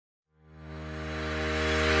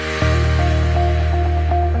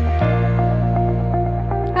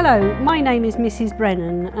Hello, my name is Mrs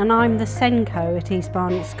Brennan and I'm the Senko at East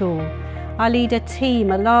Barnet School. I lead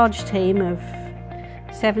a large team of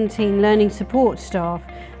 17 learning support staff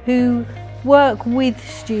who work with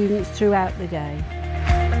students throughout the day.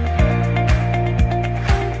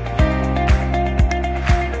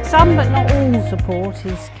 Some but not all support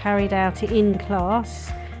is carried out in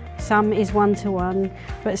class, some is one-to-one,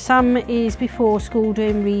 but some is before school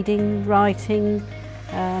doing reading, writing,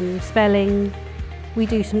 spelling. We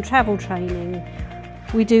do some travel training.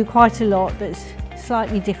 We do quite a lot that's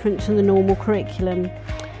slightly different to the normal curriculum.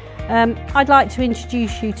 I'd like to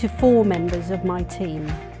introduce you to 4 members of my team.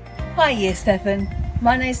 Hi Year 7,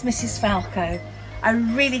 my name's Mrs Falco. I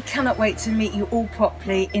really cannot wait to meet you all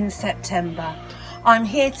properly in September. I'm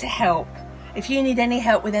here to help. If you need any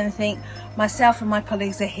help with anything, myself and my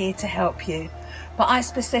colleagues are here to help you. But I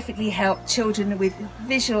specifically help children with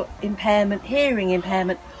visual impairment, hearing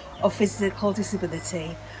impairment or physical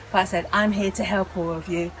disability. But I said, I'm here to help all of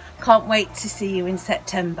you. Can't wait to see you in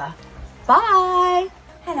September. Bye!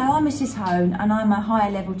 Hello, I'm Mrs Hone and I'm a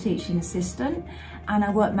higher level teaching assistant and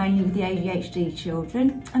I work mainly with the ADHD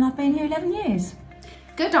children and I've been here 11 years.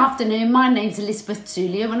 Good afternoon, my name's Elizabeth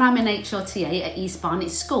Tulio and I'm an HRTA at East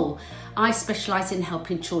Barnet School. I specialise in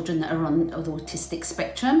helping children that are on the autistic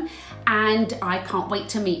spectrum and I can't wait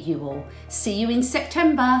to meet you all. See you in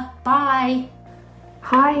September. Bye!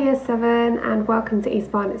 Hi Year 7 and welcome to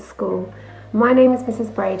East Barnet School. My name is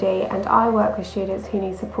Mrs Brady and I work with students who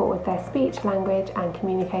need support with their speech, language and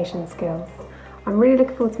communication skills. I'm really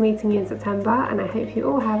looking forward to meeting you in September and I hope you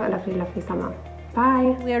all have a lovely, lovely summer.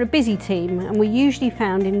 Bye! We are a busy team and we're usually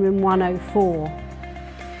found in room 104.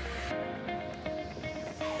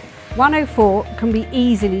 104 can be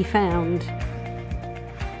easily found.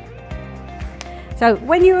 So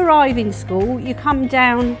when you arrive in school, you come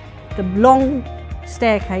down the long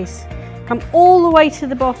staircase, come all the way to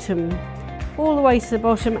the bottom,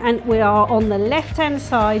 and we are on the left hand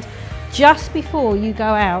side just before you go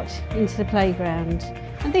out into the playground.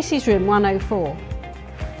 And this is room 104.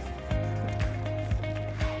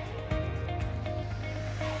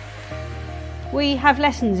 We have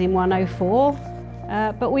lessons in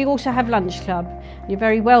 104, but we also have lunch club. You're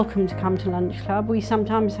very welcome to come to lunch club. We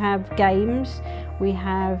sometimes have games, we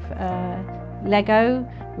have Lego,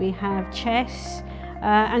 we have chess,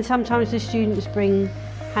 and sometimes the students bring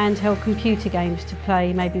handheld computer games to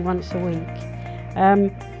play maybe once a week.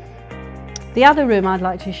 The other room I'd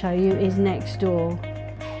like to show you is next door.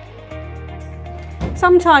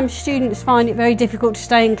 Sometimes students find it very difficult to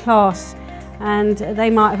stay in class and they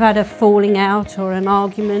might have had a falling out or an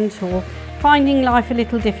argument or finding life a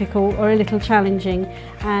little difficult or a little challenging,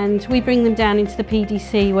 and we bring them down into the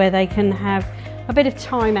PDC where they can have a bit of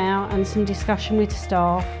time out and some discussion with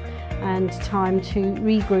staff and time to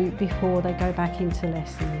regroup before they go back into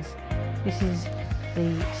lessons. This is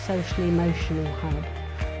the social emotional hub.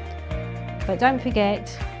 But don't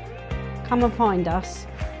forget, come and find us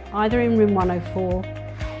either in room 104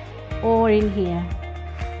 or in here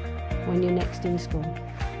when you're next in school.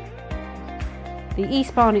 The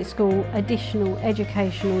East Barnet School Additional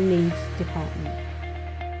Educational Needs Department.